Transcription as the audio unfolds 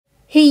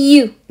Hey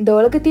you, இந்த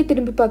உலகத்தை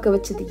திரும்பி பார்க்க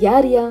வச்சது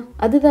யாரியா?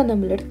 அதுதான்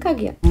நம்மளோட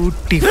காகியா.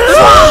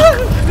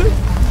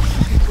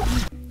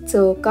 ஸோ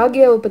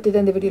காகியாவை பற்றி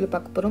தான் இந்த வீடியோவில்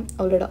பார்க்க போகிறோம்.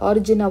 அவளோட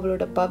ஆரிஜின்,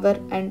 அவளோட பவர்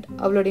அண்ட்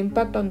அவளோட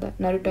impact on the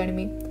Naruto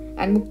anime.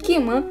 And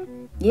முக்கியமாக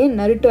ஏன்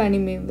நருட்டோ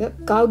அனிமேவை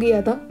காகியா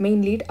தான்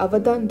மெயின் லீட்,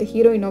 அவள் தான் இந்த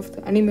ஹீரோயின் ஆஃப்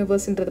த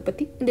அனிமேவர்ஸ்ன்றதை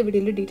பற்றி இந்த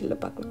வீடியோவில்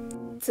டீட்டெயிலில் பார்க்கலாம்.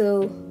 ஸோ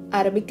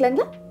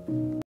ஆரம்பிக்கலாங்களா?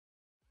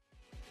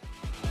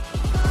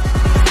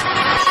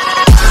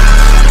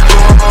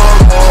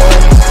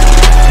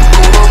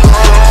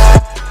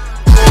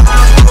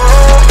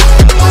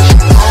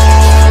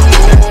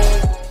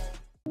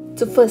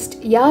 ஸோ ஃபர்ஸ்ட்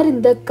யார்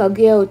இந்த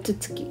ககுயா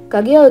ஒச்சுச்சுக்கி?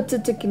 ககுயா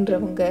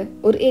ஒச்சுச்சுக்கின்றவங்க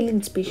ஒரு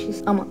ஏலியன் ஸ்பீஷீஸ்.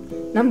 ஆமாம்,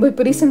 நம்ம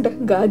இப்போ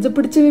ரீசெண்டாக காஜை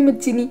பிடிச்சவே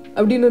மச்சினி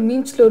அப்படின்னு ஒரு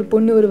மீன்ஸில் ஒரு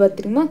பொண்ணு வருவா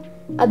தெரியுமா,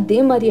 அதே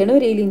மாதிரியான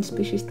ஒரு ஏலியன்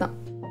ஸ்பீஷீஸ் தான்.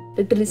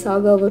 லிட்டரலி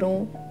சாகா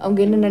வரும்,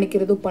 அவங்க என்ன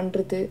நினைக்கிறதோ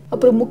பண்ணுறது.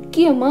 அப்புறம்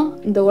முக்கியமாக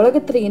இந்த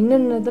உலகத்தில்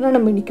என்னென்னதான்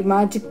நம்ம இன்னைக்கு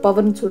மேஜிக்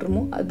பவர்னு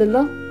சொல்கிறோமோ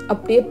அதெல்லாம்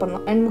அப்படியே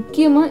பண்ணலாம். அண்ட்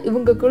முக்கியமாக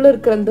இவங்களுக்குள்ளே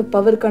இருக்கிற அந்த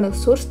பவருக்கான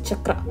சோர்ஸ்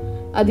சக்ரா.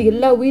 அது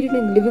எல்லா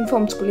உயிரினங்கள் லிவிங்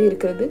ஃபார்ம்ஸ்குள்ளேயே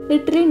இருக்கிறது.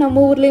 லிட்டரலி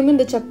நம்ம ஊர்லேயுமே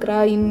இந்த சக்ரா,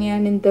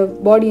 இன்யான், இந்த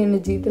பாடி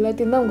எனர்ஜி இது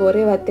எல்லாத்தையும் தான் அவங்க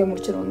ஒரே வார்த்தையாக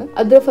முடிச்சிருவாங்க.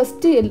 அதில்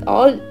ஃபஸ்ட்டு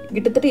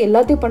கிட்டத்தட்ட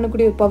எல்லாத்தையும்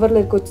பண்ணக்கூடிய பவரில்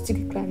இருக்க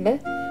வச்சுக்கிறாங்க.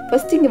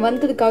 ஃபர்ஸ்ட் இங்கே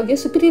வந்தது காகியா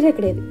சுப்பீரியரா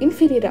கிடையாது,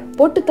 இன்ஃபீரியரா.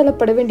 போட்டு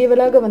தள்ளப்பட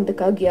வேண்டியவளாக வந்த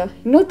காகியா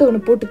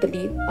இன்னொருத்தவனை போட்டு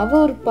தள்ளி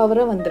அவள் ஒரு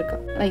பவராக வந்திருக்கா.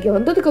 இங்கே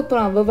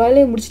வந்ததுக்கப்புறம் அவள்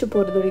வேலையை முடிச்சுட்டு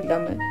போகிறதோடு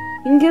இல்லாமல்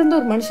இங்கேருந்து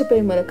ஒரு மனுஷ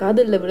பையன் மேலே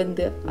காதலில்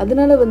விழுந்து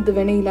அதனால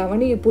வினையில்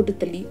அவனையை போட்டு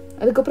தள்ளி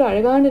அதுக்கப்புறம்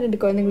அழகான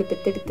 2 குழந்தைங்களை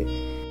பெற்றெடுத்து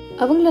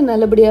அவங்கள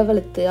நல்லபடியாக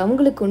வளர்த்து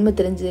அவங்களுக்கு உண்மை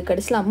தெரிஞ்சு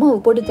கடைசியில் அம்மாவை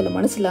போட்டுத்தல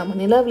மனசு இல்லாமல்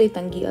நிலாவிலே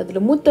தங்கி அதில்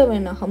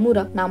மூத்தவன் நான்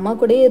ஹமுரா, நான் அம்மா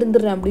கூடயே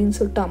இருந்துடுறேன் அப்படின்னு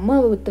சொல்லிட்டு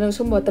அம்மாவை இத்தனை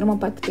வருஷம் பத்திரமா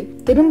பார்த்துட்டு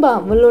திரும்ப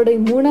அவளோட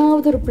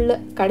 3வது ஒரு பிள்ளை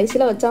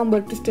கடைசியில்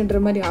வச்சாம்பட்டுன்ற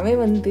மாதிரி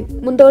அவன்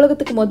முந்த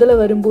உலகத்துக்கு முதல்ல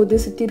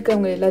வரும்போது சுற்றி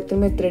இருக்கவங்க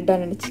எல்லாத்தையுமே த்ரெட்டாக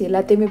நினச்சி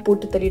எல்லாத்தையுமே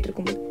போட்டு தள்ளிட்டு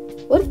இருக்கும்போது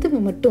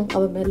ஒருத்தவன் மட்டும்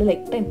அவன் மேலே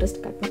லைட்டாக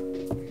இன்ட்ரெஸ்ட் காட்டினான்.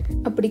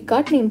 அப்படி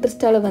காட்டின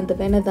இன்ட்ரெஸ்டால வந்த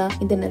வேணை தான்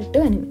இந்த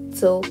நருட்டோ அனிமே.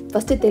 ஸோ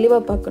ஃபஸ்ட்டு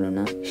தெளிவாக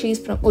பார்க்கணுன்னா ஷீ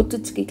இஸ் ஃப்ரம்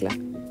ஒச்சுச்சுக்கி கிளான்.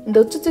 இந்த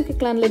ஒச்சுச்சுக்கி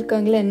கிளானில்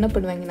இருக்கவங்கள என்ன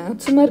பண்ணுவாங்கன்னா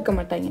சும்மா இருக்க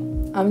மாட்டாங்க.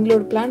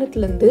 அவங்களோட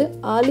பிளானட்லேருந்து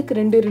ஆளுக்கு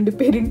 2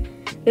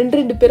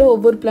 பேரை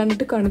ஒவ்வொரு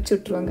பிளானட்டுக்கும் அனுப்பிச்சி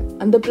விட்ருவாங்க.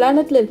 அந்த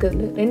பிளானட்டில்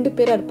இருக்கிறதுல 2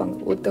 பேராக இருப்பாங்க,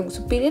 ஒருத்தவங்க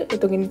சுப்பீரியர்,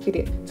 ஒருத்தவங்க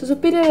இன்ஃபீரியர். ஸோ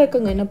சுப்பீரியராக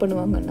இருக்கவங்க என்ன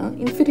பண்ணுவாங்கன்னா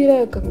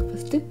இன்ஃபீரியராக இருக்கவங்க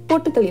ஃபஸ்ட்டு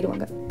போட்டு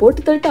தள்ளிடுவாங்க.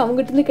 போட்டு தள்ளிட்டு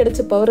அவங்ககிட்ட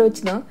கிடைச்ச பவரை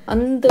வச்சு தான்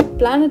அந்த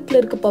பிளானட்டில்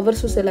இருக்க பவர்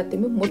சோர்ஸ்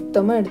எல்லாத்தையுமே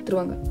மொத்தமாக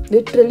எடுத்துருவாங்க.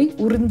 லிட்ரலி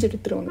உறிஞ்சு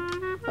எடுத்துருவாங்க.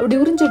 அப்படி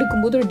உறிஞ்சு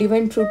எடுக்கும்போது ஒரு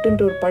டிவைன்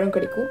ஃப்ரூட்டுன்ற ஒரு பழம்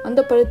கிடைக்கும். அந்த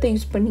பழத்தை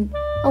யூஸ் பண்ணி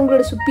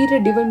அவங்களோட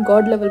superior divine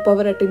God level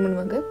power attain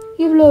பண்ணுவாங்க.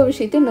 இவ்வளோ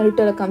விஷயத்தை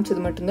நருட்டோல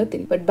காமிச்சது மட்டும்தான்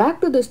தெரியும். But back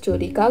to the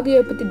story,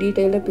 காகுயாவை பற்றி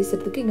டீட்டெயிலாக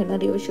பேசுறதுக்கு இங்கே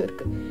நிறைய விஷயம்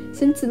இருக்குது.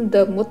 சின்ஸ்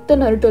இந்த மொத்த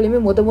நருட்டோலையுமே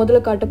முதல்ல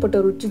காட்டப்பட்ட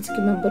ஒரு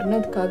ஒச்சுச்சுக்கி மெம்பர்னா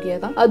அது காகியா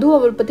தான். அதுவும்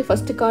அவளை பற்றி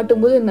ஃபஸ்ட்டு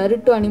காட்டும்போது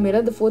நருட்டோ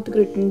அனிமேல அந்த 4th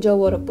கிரேட் நிஞ்சா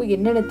வரப்போ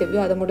என்னென்ன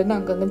தேவையோ அதை மட்டும் தான்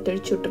அங்கங்கே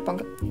தெளிச்சு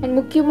விட்டுருப்பாங்க. அண்ட்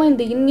முக்கியமாக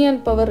இந்த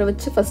இன்யான் பவரை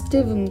வச்சு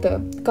ஃபஸ்ட்டு இந்த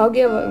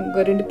காகியாவை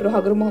அவங்க 2 பேரும்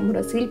ஹகரமோ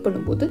ஹமுரா சீல்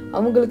பண்ணும்போது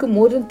அவங்களுக்கு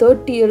மோர் தென்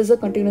 30 இயர்ஸாக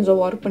கண்டினியூஸாக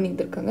வார்க்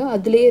பண்ணியிருந்திருக்காங்க.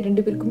 அதுலேயே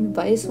 2 பேருக்கும்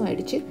வயசும்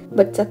ஆயிடுச்சு.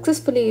 பட்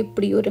சக்ஸஸ்ஃபுல்லி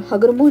எப்படி ஒரு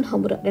ஹகரமோ அண்ட்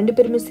ஹமுரா 2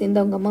 பேருமே சேர்ந்து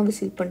அவங்க அம்மாவை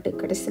சீல் பண்ணிட்டு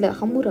கடைசியில்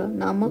ஹமுரா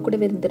நான் அம்மா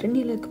கூடவே இருந்த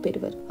 2 நிலைக்கு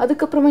போயிடுவார்.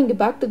 அதுக்கப்புறமா இங்கே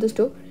பேக் டு த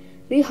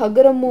ஸ்டோரி,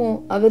 ஹகரமோ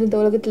அவர் இந்த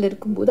உலகத்தில்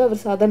இருக்கும்போது அவர்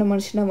சாதாரண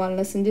மனுஷனாக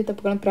வாழலாம், செஞ்சு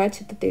தப்புக்கெல்லாம்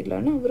பிராய்ச்சித்தை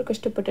தேடலான்னு அவர்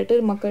கஷ்டப்பட்டுட்டு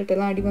மக்கள்கிட்ட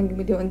எல்லாம் அடி வாங்கி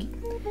மிதி வாங்கி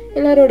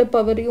எல்லாரோட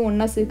பவரையும்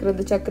ஒன்றா சேர்க்குற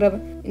அந்த சக்கரவை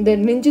இந்த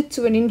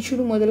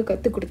நிஞ்சுன்னு முதல்ல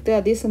கற்றுக் கொடுத்து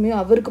அதே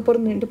சமயம் அவருக்கு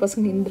பிறந்த 2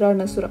 பசங்க இந்திரா,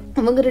 நசுரா,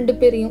 அவங்க 2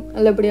 பேரையும்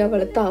நல்லபடியாக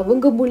வளர்த்து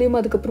அவங்க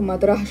மூலியமாக அதுக்கப்புறம்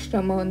மதுரா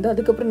ஹஷ்ரமா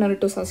அதுக்கப்புறம்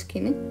நருட்டோ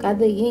சாசுகின்னு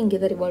கதையே இங்கே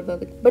தான் ரிவால்வ்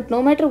ஆகுது. பட் நோ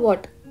மேட்டர்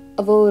வாட்,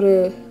 அவள் ஒரு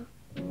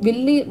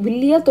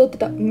வில்லியா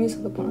தோத்துட்டா உண்மையை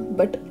சொல்ல போனா.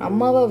 பட்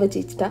அம்மாவா அவ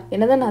ஜெயிச்சிட்டா.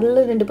 என்னதான்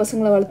நல்ல 2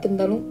 பசங்களை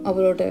வளர்த்திருந்தாலும்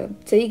அவளோட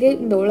செய்கை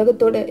இந்த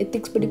உலகத்தோட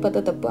எத்திக்ஸ் படி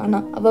பார்த்தா தப்பு.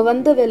 ஆனா அவ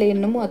வந்த வேலை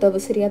என்னமோ அதை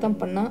அவ சரியா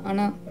தான் பண்ணா.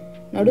 ஆனா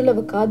நடுவில்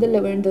அவள்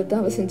காதலில் விழுந்தது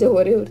தான் அவள் செஞ்ச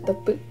ஒரே ஒரு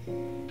தப்பு.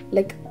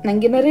 லைக்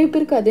இங்கே நிறைய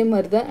பேருக்கு அதே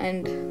மாதிரி தான்.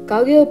 அண்ட்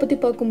காகியாவை பற்றி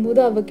பார்க்கும்போது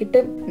அவகிட்ட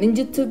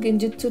நிஞ்சிச்சு,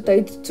 கெஞ்சிச்சு,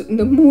 தைச்சிச்சு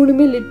இந்த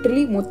 3மே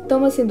லிட்டரலி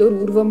மொத்தமாக சேர்ந்த ஒரு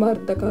உருவமாக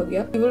இருந்தா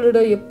காகியா. இவளோட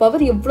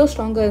பவர் எவ்வளோ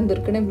ஸ்ட்ராங்காக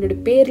இருந்திருக்குன்னா இவளோட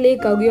பேர்லேயே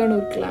காகியான்னு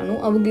ஒரு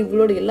கிளானும் அவங்க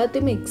இவளோட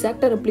எல்லாத்தையுமே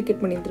எக்ஸாக்டாக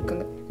ரெப்ளிகேட்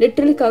பண்ணியிருந்திருக்காங்க.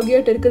 லிட்டரலி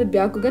காகியாட்ட இருக்கிறது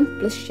பியாக்குகன்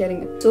ப்ளஸ்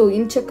ஷேரிங். ஸோ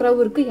இன்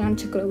சக்கராவும் இருக்குது, யான்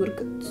சக்கராவும்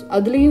இருக்குது.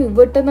 அதுலேயும்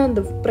இவர்கிட்ட தான்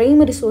அந்த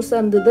பிரைமரி சோர்ஸாக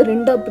இருந்தது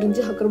 2ஆக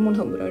பிரிஞ்சு ஹகரமோ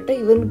ஹமுராட்ட.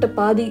 இவர்கிட்ட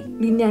பாதி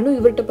நின்யானும்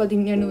இவர்கிட்ட பாதி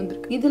இன்யானும்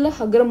வந்திருக்கு. இதில்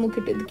ஹகரமோ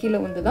கிட்ட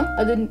கீழே வந்து தான்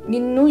அது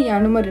நின்னும்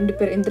யானுமா 2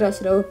 பேர்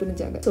இந்திராசுராவை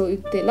பிரிஞ்சாங்க. ஸோ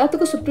இது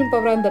எல்லாத்துக்கும் சுப்ரீம்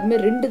பவராக இருந்தாலுமே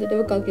 2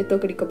 தடவை Kaguya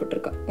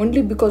தோக்கடிக்கப்பட்டிருக்கா.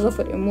 Only because of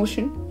our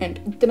emotion. And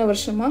இத்தனை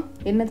வருஷமா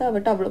என்னதான்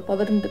அவட்ட அவ்வளோ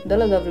பவர்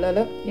இருந்திருந்தாலும் அது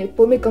அவளால்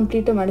எப்போவுமே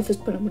கம்ப்ளீட்டாக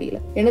மேனிஃபெஸ்ட் பண்ண முடியல.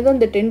 என்னதான்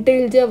இந்த 10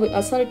 டைல்ஸே அவள்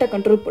அசால்ட்டாக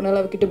கண்ட்ரோல்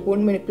பண்ணாலும் அவகிட்ட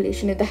போன்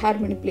மேனிப்புலேஷன், இந்த ஹேர்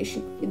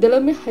மேனிப்புலேஷன்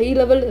இதெல்லாமே ஹை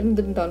லெவல்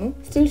இருந்திருந்தாலும்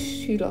still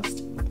she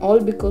lost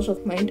all because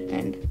of mind.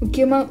 And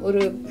முக்கியமாக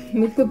ஒரு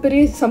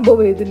மிகப்பெரிய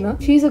சம்பவம் எதுன்னா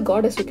ஷீ இஸ் அ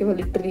காடஸ். ஓகேவா,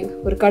 லிட்டரலி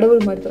ஒரு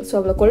கடவுள் மாதிரி தான். ஸோ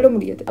அவளை கொல்ல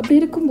முடியாது. அப்படி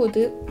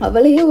இருக்கும்போது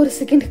அவளையே ஒரு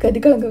செகண்ட்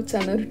கதிகலங்க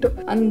வச்சா நருட்டோ.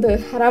 அந்த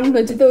ஹராம்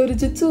வச்சுட்டு ஒரு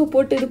ஜிட்ஸுவை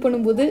போட்டு இது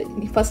பண்ணும்போது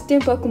ஃபர்ஸ்ட்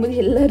டைம்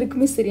பார்க்கும்போது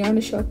எல்லாருக்குமே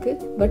சரியான ஷாக்கு.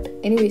 பட்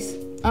எனிவேஸ்,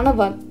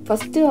 ஆனால்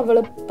ஃபஸ்ட்டு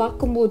அவளை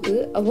பார்க்கும்போது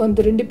அவள்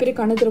அந்த 2 பேரும்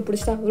கணத்தில்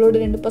பிடிச்சிட்டா அவளோட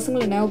 2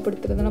 பசங்களை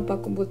ஞாபகப்படுத்துறதுனா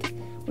பார்க்கும்போது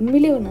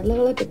உண்மையிலேயே அவள்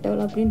நல்லவளா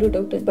கெட்டவளா அப்படின்ற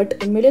டவுட். பட்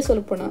உண்மையிலேயே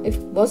சொல்ல போனா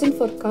இஃப் வாசன்ட்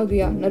ஃபார்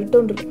காகுயா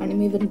நருட்டோன்ற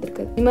அனிமே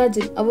இருந்திருக்காது.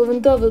 இமேஜின் அவள்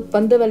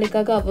வந்த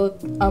வேலைக்காக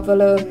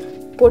அவளை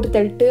போட்டு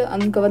தள்ளிட்டு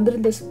அங்கே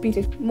வந்திருந்த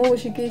சுப்பீரியர்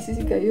மோஷிக்கு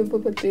சிசிக்கு ஐயோ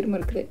பேர்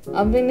மறக்குது.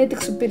 அவன்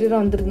என்னத்துக்கு சுப்பீரியராக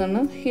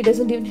வந்திருந்தான்னா he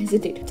doesn't even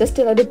hesitate, just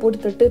எல்லாத்தையும் போட்டு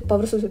தட்டு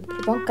பவர் சோர்ஸ்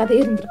எடுத்துருப்பான்.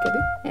 கதையே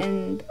இருந்திருக்காது.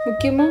 அண்ட்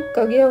முக்கியமாக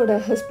ககுயாவோட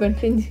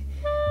ஹஸ்பண்ட்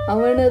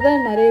அவனை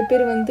தான் நிறைய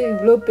பேர்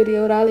இவ்வளோ பெரிய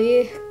ஒரு ஆளையே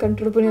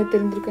கண்ட்ரோல் பண்ணி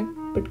தெரிஞ்சிருக்கேன்.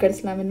 பட்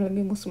கடைசியில் அவன்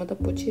நிலைமை மோசமாக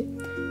தான் போச்சு.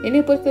 என்னை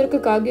பொறுத்த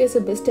வரைக்கும் காகுயா is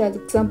best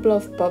example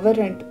of power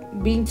and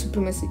being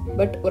supremacy.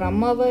 But ஒரு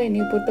அம்மாவா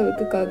என்னை பொறுத்த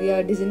வரைக்கும் காகுயா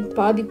டிசைன்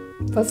பாதி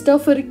ஃபர்ஸ்ட்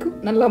ஆஃப் வரைக்கும்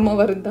நல்ல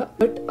அம்மாவாக இருந்தா.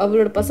 பட்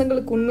அவளோட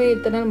பசங்களுக்கு உண்மையை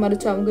எத்தனை நாள்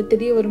மறைச்சு அவங்க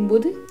தெரிய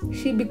வரும்போது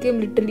she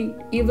became literally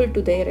evil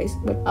to their ice.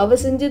 But அவ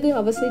செஞ்சது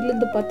அவ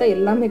சைட்லேருந்து பார்த்தா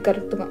எல்லாமே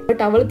கரெக்டு தான்.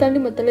 பட் அவளை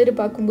தாண்டி மற்ற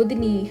எல்லாரும் பார்க்கும்போது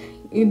நீ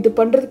இது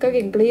பண்ணுறதுக்காக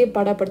எங்களையே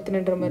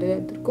பாடாப்படுத்தினன்ற மாதிரி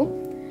தான் இருக்கும்.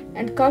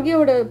 அண்ட்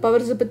காகியாவோட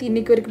பவர்ஸை பற்றி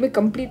இன்னைக்கு வரைக்குமே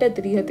கம்ப்ளீட்டாக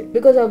தெரியாது.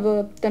 பிகாஸ் அவள்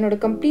தன்னோட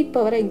கம்ப்ளீட்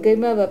பவரை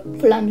எங்கேயுமே அவள்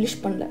ஃபுல்லாக அன்லிஷ்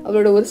பண்ணல.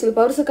 அவளோட ஒரு சில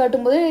பவர்ஸை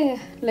காட்டும் போதே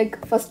லைக்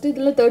ஃபர்ஸ்ட்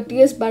இதில் 30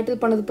 years பேட்டில்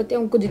பண்ணதை பற்றி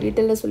அவங்க கொஞ்சம்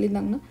டீட்டெயிலாக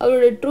சொல்லியிருந்தாங்கன்னா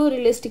அவளோட ட்ரூ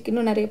ரியலிஸ்டிக்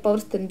இன்னும் நிறைய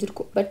பவர்ஸ்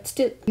தெரிஞ்சிருக்கும். பட்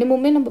ஸ்டில்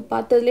இன்னமுமே நம்ம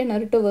பார்த்ததுலேயே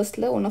Naruto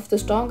வர்ஸில் one of the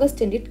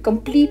strongest and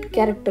complete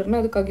கேரக்டர்னு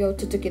அது காகியா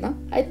ஒச்சுச்சுக்கி தான்.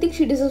 I think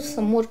she deserves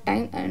some more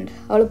time. And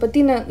அவளை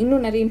பற்றி நான்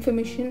இன்னும் நிறைய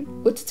இன்ஃபர்மேஷன்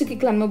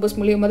ஒச்சுச்சுக்கிக்கு அன்மா பஸ்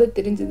மூலியமாக தான்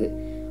தெரிஞ்சுது.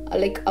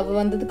 லைக் அவள்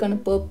வந்ததுக்கான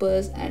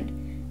பர்பஸ் அண்ட்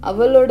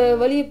அவளோட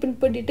வழியை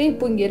பின்பற்றிட்டு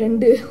இப்போ இங்கே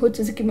 2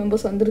 ஒச்சுசுக்கி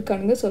மெம்பர்ஸ்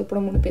வந்திருக்கானுங்க.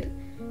 சொல்லப்போனால் 3 பேர்.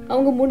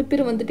 அவங்க 3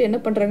 பேர் என்ன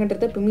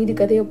பண்ணுறாங்கன்றத இப்போ மீதி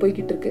கதையாக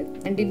போய்கிட்டு இருக்கு.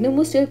 அண்ட்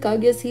இன்னமும் ஸ்டில்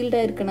காகியா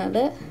சீல்டாக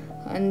இருக்கனால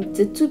அண்ட்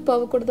ஜெட்சு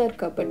பாவ கூட தான்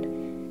இருக்கா. பட்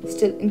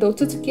ஸ்டில் இந்த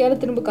ஒச்சுசுக்கியால்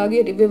திரும்ப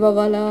காகியா ரிவைவ்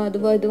ஆவாலா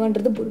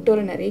இதுவான்றது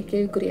பொருட்டோட நிறைய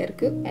கேள்விக்குறியாக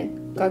இருக்குது. அண்ட்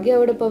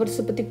காகியாவோட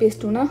பவர்ஸை பற்றி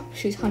பேசிட்டோம்னா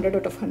she is 100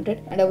 out of 100.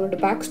 And அவரோட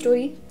back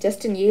story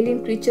just an alien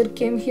creature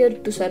came here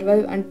to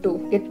survive and to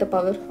get the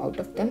power out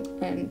of them.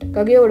 And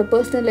காகியாவோட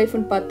personal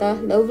லைஃப்னு பார்த்தா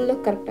லவ்ல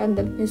கரெக்டாக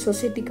இருந்தாலுமே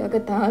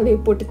சொசைட்டிக்காக தாலே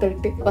போட்டு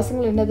தள்ளிட்டு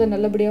பசங்களை என்னதான்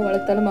நல்லபடியாக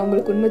வளர்த்தாலும்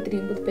அவங்களுக்கு உண்மை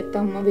தெரியும் போது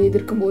பெத்த அம்மாவை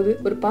எதிர்க்கும் போது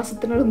ஒரு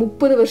பாசத்தினால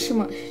 30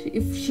 வருஷமா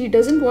if she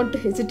doesn't want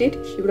to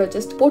hesitate she would have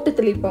just போட்டு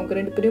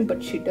தள்ளியிருப்பாங்க 2 பேரும்.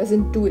 But she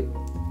doesn't do it.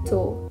 So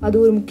அது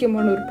ஒரு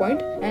முக்கியமான ஒரு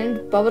பாயிண்ட். அண்ட்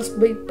பவர்ஸ்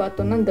பை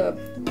பார்த்தோம்னா இந்த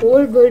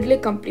ஹோல் வேர்ல்ட்லேயே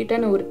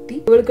கம்ப்ளீட்டான ஒருத்தி.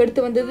 இவளுக்கு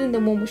அடுத்து வந்தது இந்த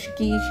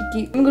ஷிக்கி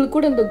இவங்களுக்கு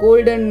கூட இந்த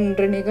கோல்டன்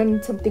ரெனிகன்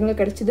சம்திங்லாம்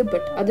கிடைச்சிது.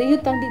 பட்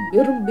அதையும் தாண்டி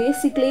வெறும்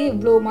பேசிக்லேயே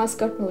இவ்வளோ மாஸ்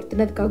காட்டின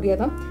ஒருத்தர் அது காகியா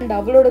தான். அண்ட்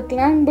அவளோட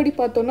கிளான் படி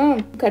பார்த்தோம்னா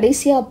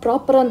கடைசியாக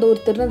ப்ராப்பராக அந்த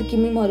ஒருத்தர் அது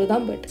கிமிமாரு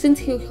தான். But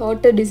since he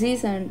hot a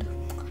disease and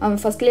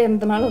அவன் ஃபர்ஸ்ட்லேயே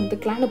இருந்தனால அந்த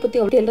கிளானை பற்றி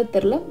அவ்வளோ எல்லாம்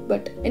தெரில.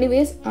 பட்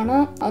எனிவேஸ்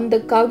ஆனால் அந்த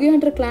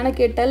காகியான்ற கிளானை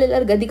கேட்டால்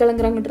எல்லாரும் கதி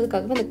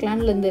கலங்குறாங்கன்றதுக்காக அந்த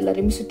கிளானில் இருந்து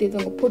எல்லாரையுமே சுற்றி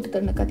அவங்க போட்டு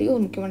தந்த கதையும்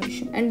ஒரு முக்கியமான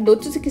விஷயம். அண்ட்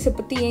ஒச்சுசுக்கிஸை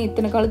பற்றி ஏன்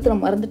இத்தனை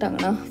காலத்தில்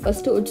மறந்துட்டாங்கன்னா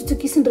ஃபர்ஸ்ட்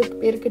ஒச்சுசுக்கிஸ்ன்ற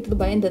பேர் கேட்டது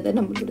பயந்தது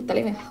நம்மளோட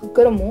தலைவன்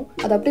ஹக்கரமும்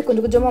அதை அப்படியே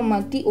கொஞ்சம் கொஞ்சமாக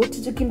மாற்றி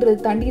ஒச்சுசுக்கின்றது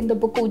தாண்டி இந்த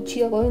பக்கம்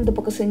உச்சியாகவும் இந்த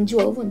பக்கம்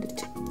செஞ்சுவாகவும்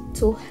வந்துருச்சு.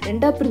 ஸோ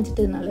 2ஆக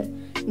பிரிஞ்சிட்டதுனால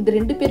இந்த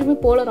 2 பேருமே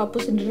போலர்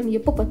ஆப்போசிட்னு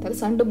எப்போ பார்த்தாலும்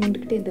சண்டை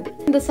மூண்டுக்கிட்டே இருந்தது.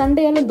 இந்த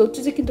சண்டையால் இந்த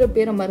ஒச்சுசுக்கின்ற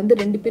பேரை மறந்து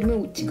 2 பேருமே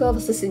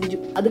உச்சிகாவசை செஞ்சு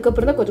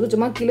அதுக்கப்புறம் தான் கொஞ்சம்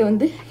கொஞ்சமாக கீழே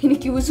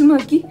இன்னைக்கு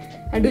உசுமாக்கி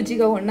அண்ட்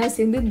உச்சிகா ஒன்றா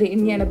சேர்ந்து இந்த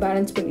இந்தியான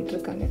பேலன்ஸ் பண்ணிட்டு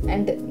இருக்காங்க.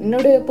 அண்ட்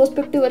என்னோட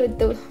பெர்ஸ்பெக்டிவ்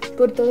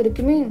பொறுத்த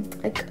வரைக்குமே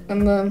லைக்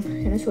நம்ம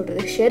என்ன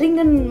சொல்கிறது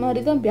ஷெரிங்கன்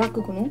மாதிரி தான்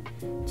பியாக்குக்கணும்.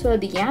 ஸோ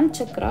அது யான்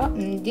சக்ரா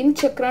ஜின்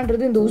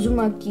சக்ரான்றது இந்த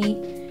உசுமாக்கி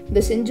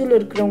இந்த செஞ்சுல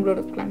இருக்கிறவங்களோட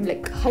கிளான்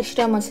லைக்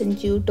ஹஷ்ராமா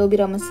செஞ்சு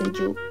டோபிராமா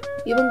செஞ்சு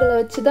இவங்களை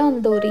வச்சு தான்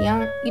அந்த ஒரு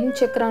இன்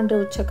சக்ரான்ற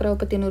ஒரு சக்ராவை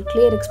பற்றின ஒரு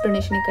கிளியர்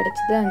எக்ஸ்பிளனேஷனே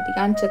கிடைச்சிது. அந்த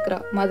யான் சக்ரா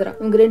மதுரா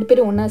இவங்க 2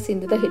 பேரும் ஒன்றா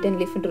சேர்ந்து தான் ஹிட் அண்ட்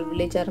லீஃப்ன்ற ஒரு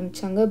வில்லேஜ்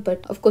ஆரம்பிச்சாங்க.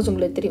 பட் அஃப்கோர்ஸ்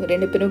உங்களுக்கு தெரியும்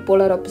 2 பேரும்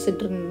போலார்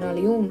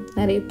ஆப்போசிட்னாலையும்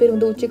நிறைய பேர்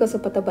உச்சிகாசை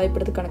பார்த்தா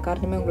பயப்படுறதுக்கான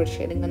காரணமே அவங்களோட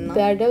ஷேரிங்கன் தான்.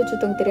 பேடாக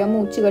வச்சுத்தவங்க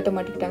தெரியாமல் உச்சி காட்ட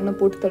மாட்டிக்கிட்டாங்கன்னா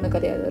போட்டு தள்ள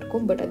கதையாக தான்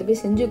இருக்கும். பட் அதுவே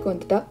செஞ்சுக்கு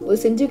வந்துட்டா ஒரு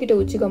செஞ்சுக்கிட்ட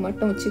உச்சிகா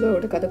மட்டும்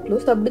உச்சிகாவோட கதை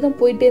க்ளோஸ். அப்படி தான்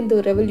போயிட்டே இந்த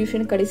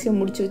ரெவல்யூஷன் கடைசியாக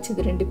முடிச்சு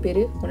வச்சது 2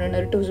 பேர். ஒன்று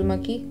நருட்டோ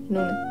உசுமாக்கி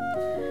இன்னொன்று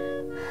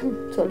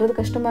சொல்கிறது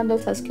கஷ்டமாக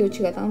இருந்தாலும் சாஸ்கே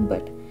உச்சிகா தான்.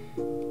 பட்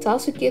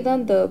சாசுக்கே தான்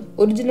இந்த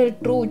ஒரிஜினல்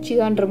ட்ரூ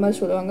உச்சிகான்ற மாதிரி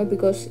சொல்லுவாங்க.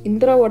 பிகாஸ்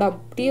இந்திராவோட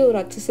அப்படியே ஒரு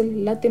அக்சஸல்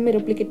எல்லாத்தையுமே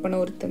ரெப்ளிகேட் பண்ண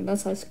ஒருத்தன்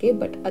தான் சாசுக்கே.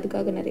 பட்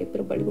அதுக்காக நிறைய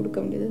பேர் பலி கொடுக்க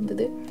வேண்டியது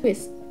இருந்தது.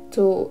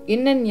 ஸோ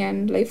என்னன்னு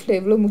என் லைஃப்பில்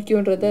எவ்வளோ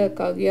முக்கியன்றத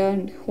காகியா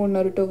அண்ட்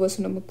நருட்டோ வர்ஸ்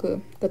நமக்கு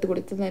கற்றுக்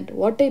கொடுத்தது. And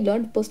what I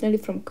learn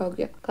personally from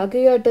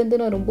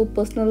காகியாட்டேருந்து நான் ரொம்ப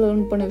பர்சனலாக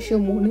லேர்ன் பண்ண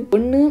விஷயம் 3.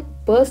 ஒன்று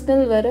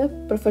பர்சனல் வேறு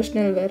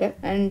ப்ரொஃபஷ்னல் வேறு.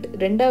 அண்ட்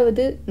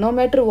 2வது no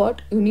matter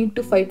what you need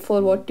to fight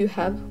for what you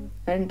have.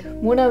 And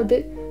 3வது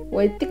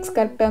எத்திக்ஸ்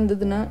கரெக்டாக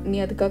இருந்ததுன்னா நீ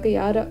அதுக்காக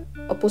யாரை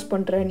அப்போஸ்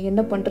பண்ணுற நீ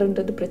என்ன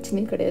பண்ணுறன்றது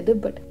பிரச்சனையே கிடையாது.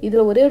 பட்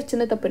இதில் ஒரே ஒரு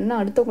சின்ன தப்பு என்ன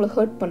அடுத்தவங்களை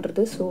ஹர்ட்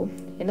பண்ணுறது. ஸோ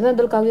என்னதான்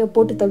இருந்தாலுக்காக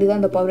போட்டு தள்ளி தான்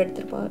அந்த பவர்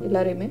எடுத்திருப்பா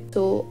எல்லாரையுமே.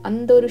 ஸோ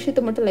அந்த ஒரு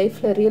விஷயத்த மட்டும்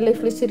லைஃப்பில் ரியல்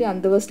லைஃப்லேயும் சரி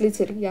அந்த வர்ஸ்லேயும்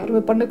சரி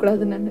யாருமே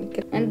பண்ணக்கூடாதுன்னு நான்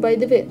நினைக்கிறேன். அண்ட் பை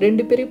த வே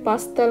 2 பேரையும்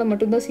பாஸ்தால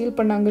மட்டும்தான் சீல்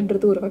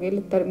பண்ணாங்கன்றது ஒரு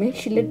வகையில் தருமே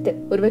ஷில்லெட்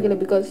ஒரு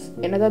வகையில். பிகாஸ்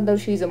என்னதான்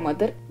இருந்தாலும் ஷீ இஸ் அ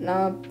மதர்.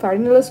 நான்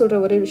ஃபைனலாக சொல்கிற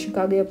ஒரே விஷயம்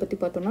காகியா பற்றி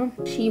பார்த்தோன்னா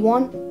ஷீ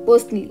வான்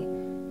பர்சனலி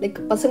லைக்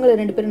பசங்களை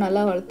 2 பேரும்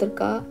நல்லா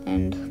வளர்த்துருக்கா.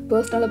 அண்ட்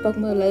பர்சனலாக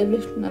பார்க்கும்போது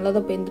லைஃப் நல்லா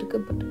தான் போயிருந்துருக்கு.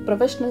 பட்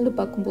ப்ரொஃபஷனல்னு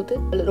பார்க்கும்போது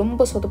அதில்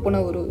ரொம்ப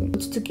சொதப்போன ஒரு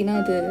சுக்கினா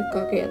அது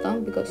காகையாக தான்.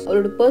 பிகாஸ்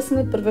அவரோட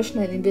பர்சனல்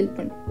ப்ரொஃபஷனல்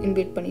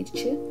இன்வைட்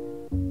பண்ணிடுச்சு.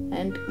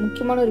 அண்ட்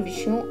முக்கியமான ஒரு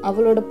விஷயம்,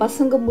 அவளோட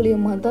பசங்க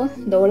மூலியமாக தான்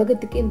இந்த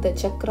உலகத்துக்கு இந்த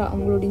சக்ரா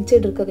அவங்களோட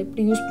இன்சைட் இருக்கிறத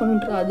எப்படி யூஸ்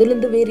பண்ணுன்ற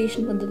அதுலேருந்து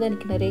வேரியேஷன் வந்து தான்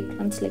எனக்கு நிறைய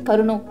கிளான்ஸ் லைக்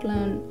கருணோ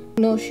கிளான்,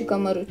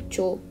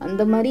 நோஷிகமருச்சோ,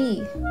 அந்த மாதிரி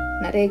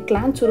நிறைய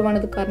கிளான்ஸ்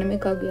உருவானதுக்கு காரணமே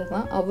காகுயா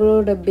தான்.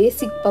 அவளோட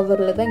பேசிக்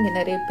பவரில் தான் இங்கே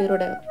நிறைய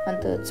பேரோட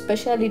அந்த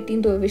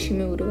ஸ்பெஷாலிட்டின்ற ஒரு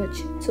விஷயமே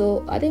உருவாச்சு. ஸோ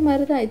அதே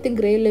மாதிரி தான் ஐ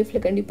திங்க் ரியல்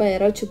லைஃப்பில் கண்டிப்பாக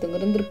யாராச்சும்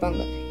ஒருத்தவங்க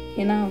இருந்திருப்பாங்க.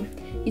 ஏன்னா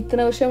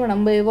இத்தனை வருஷம்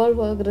நம்ம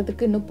எவால்வ்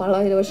ஆகுறதுக்கு இன்னும் பல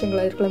 1000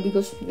 வருஷங்களாக இருக்கலாம்.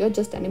 Because we are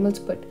just animals.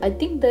 But I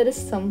think there is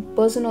some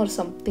person or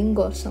something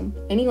or some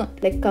anyone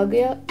like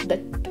Kaguya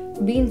that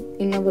been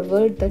in our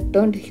world that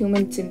turned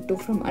humans into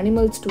from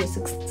animals to a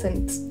sixth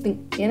sense thing.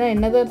 ஏன்னா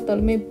என்னதான்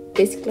இருந்தாலுமே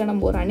பேசிக்கலாக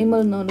நம்ம ஒரு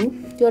அனிமல்னாலும்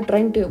you are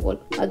trying to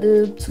evolve. அது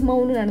சும்மா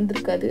ஒன்றும்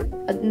நடந்திருக்காது.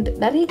 அது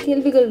நிறைய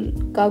கேள்விகள்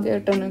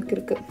காகுயாட்ட எனக்கு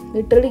இருக்கு.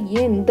 லிட்டரலி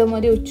ஏன் இந்த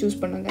மாதிரி ஒரு சூஸ்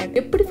பண்ணாங்க?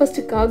 எப்படி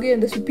ஃபர்ஸ்ட் காகுயா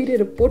அந்த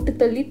சுப்பீரியரை போட்டு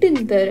தள்ளிட்டு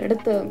இந்த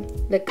இடத்த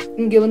லைக்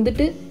இங்கே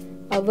வந்துட்டு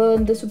அவள்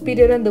அந்த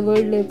சுப்பீரியராக அந்த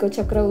வேர்ல்டில் இருக்க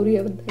சக்ரா உரிய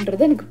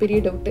வந்துன்றது எனக்கு பெரிய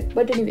டவுட்டு.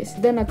 பட் எனிவேஸ்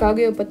இதை நான்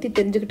காகுயாவை பற்றி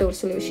தெரிஞ்சுக்கிட்ட ஒரு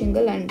சில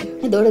விஷயங்கள். அண்ட்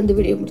இதோட இந்த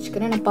வீடியோ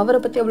முடிச்சுக்கிறேன். நான் பவரை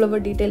பற்றி அவ்வளோவா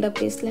டீட்டெயிலாக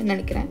பேசலன்னு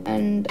நினைக்கிறேன்.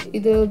 அண்ட்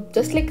இது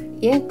ஜஸ்ட் லைக்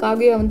ஏன்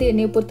காகுயா வந்து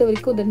என்னை பொறுத்த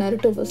வரைக்கும் இந்த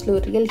நருட்டோ வர்ஸில்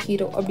ஒரு ரியல்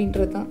ஹீரோ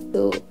அப்படின்றது தான்.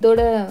 ஸோ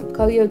இதோட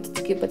காகுயா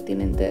உச்சிச்சியை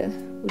பற்றின இந்த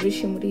ஒரு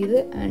விஷயம் முடியுது.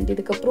 அண்ட்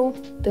இதுக்கப்புறம்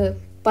இந்த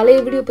பழைய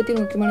வீடியோ பற்றி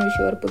முக்கியமான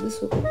விஷயம் வரப்போகுது.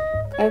 ஸோ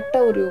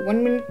கரெக்டாக ஒரு 1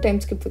 minute டைம்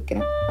ஸ்கிப்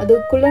வைக்கிறேன்.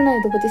 அதுக்குள்ளே நான்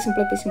இதை பற்றி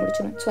சிம்பிளாக பேசி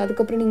முடிச்சிடறேன். ஸோ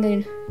அதுக்கப்புறம்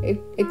நீங்கள்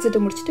எக்ஸிட்டை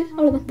முடிச்சுட்டு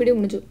அவ்வளோதான் வீடியோ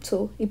முடிஞ்சு. ஸோ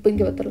இப்போ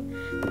இங்கே வந்துடலாம்.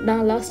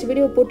 நான் லாஸ்ட்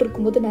வீடியோ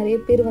போட்டிருக்கும்போது நிறைய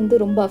பேர் வந்து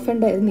ரொம்ப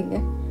அஃபெண்ட் ஆயிருந்தீங்க.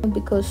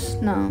 பிகாஸ்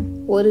நான்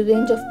ஒரு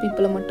ரேஞ்ச் ஆஃப்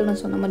பீப்புளை மட்டும்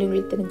நான் சொன்ன மாதிரி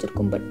உங்களுக்கு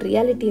தெரிஞ்சிருக்கும். பட்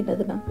ரியாலிட்டி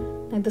என்னதுன்னா,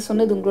 நான் இதை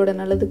சொன்னது உங்களோட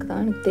நல்லதுக்கு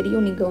தான். எனக்கு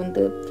தெரியும் நீங்கள்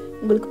வந்து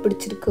உங்களுக்கு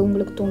பிடிச்சிருக்கு,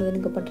 உங்களுக்கு தோணுது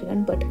நீங்கள்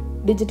பண்ணுறீங்கன்னு. பட்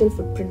டிஜிட்டல்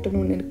ஃபுட்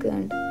பிரிண்ட்டுன்னு ஒன்று இருக்குது.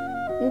 அண்ட்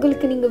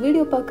உங்களுக்கு நீங்கள்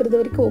வீடியோ பார்க்குறது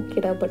வரைக்கும்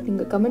ஓகேடா. பட்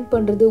நீங்கள் கமெண்ட்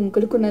பண்ணுறது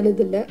உங்களுக்கும்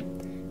நல்லதில்லை,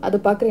 அதை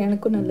பார்க்குற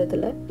எனக்கும்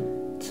நல்லதில்லை.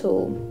 ஸோ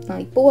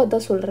நான் இப்போவும்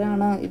அதான் சொல்கிறேன்.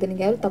 ஆனால் இதை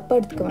நீங்கள் யாரும் தப்பாக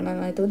எடுத்துக்க வேணாம்.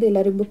 நான் இதை வந்து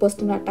எல்லோரும் ரொம்ப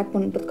பர்சனலாக அட்டாக்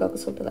பண்ணுறதுக்காக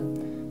சொல்கிறேன்.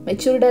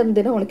 மெச்சூர்டாக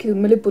இருந்தேன்னா உனக்கு இது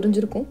உண்மையிலே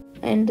புரிஞ்சிருக்கும்.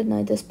 அண்ட்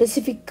நான் இதை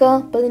ஸ்பெசிஃபிக்காக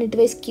 18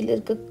 வயசு கீழே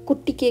இருக்க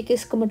குட்டி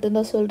கேஸுக்கு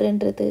மட்டும்தான்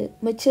சொல்கிறேன்றது.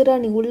 மெச்சூராக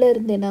நீ உள்ளே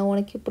இருந்தேன்னா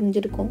உனக்கே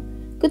புரிஞ்சிருக்கும்.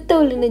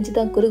 குத்தவள்ளி நெஞ்சு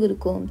தான் குறுகு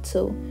இருக்கும். ஸோ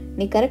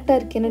நீ கரெக்டாக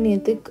இருக்கேன்னு நீ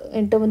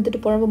என்கிட்ட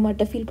வந்துட்டு புழம்ப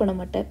மாட்டேன், ஃபீல் பண்ண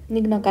மாட்டேன்.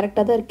 இன்றைக்கி நான்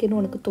கரெக்டாக தான் இருக்கேன்னு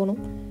உனக்கு தோணும்.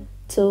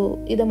 ஸோ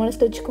இதை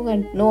மனசில் வச்சுக்கோங்க.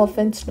 அண்ட் நோ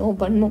அஃபென்ஸ், நோ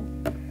பண்ணும்,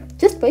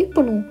 ஜஸ்ட் வெயிட்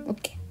பண்ணுவோம்,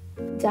 ஓகே,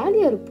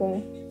 ஜாலியாக இருப்போம்.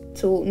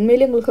 ஸோ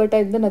உண்மையிலே உங்களுக்கு ஹர்ட்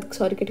ஆகிருந்தால் நான்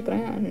அதுக்கு சாரி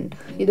கேட்டுக்கிறேன். அண்ட்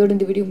இதோட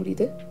இந்த வீடியோ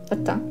முடியுது.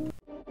 அதான்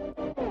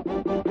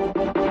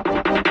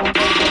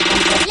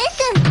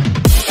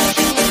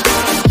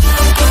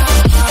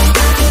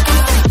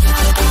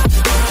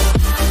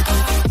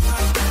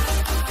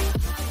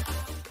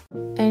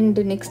and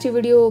next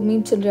video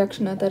memes and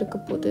ரியாக்ஷனாக தான் இருக்க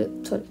போகுது.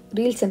 Sorry,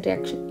 reels and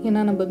reaction. ஏன்னா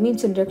நம்ம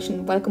மீம்ஸ் அண்ட் ரியாக்ஷன்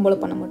வழக்கம் போல்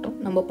பண்ண மாட்டோம்.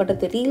 நம்ம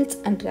பண்ணுறது ரீல்ஸ்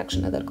அண்ட்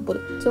ரியாக்ஷனாக தான் இருக்க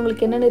போகுது. ஸோ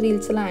உங்களுக்கு என்னென்ன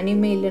ரீல்ஸ் எல்லாம்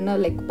அனிமே இல்லைன்னா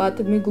லைக்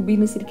பார்த்துமே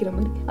குபின்னு சிரிக்கிற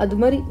மாதிரி அது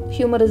மாதிரி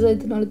ஹியூமரஸாக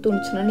இதனால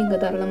தோணுச்சுன்னா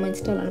நீங்கள் தாராளமாக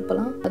இன்ஸ்டால்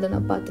அனுப்பலாம். அதை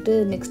நான் பார்த்துட்டு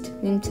next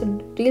memes and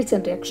reels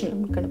and reaction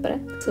உங்களுக்கு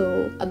அனுப்புகிறேன். ஸோ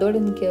அதோட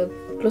நீங்கள்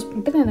க்ளோஸ்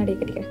பண்ணிட்டு நான் நிறைய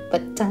கிடைக்கிறேன்.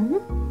 வச்சான்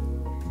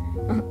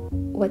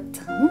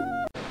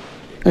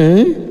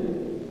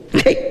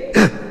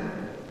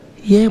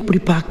ஏன் இப்படி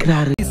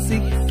பார்க்குறாரு?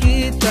 சிக்கி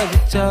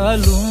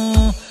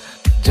தவிச்சாலும்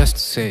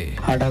ஜஸ்ட் சே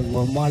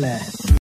அடங்கம்மால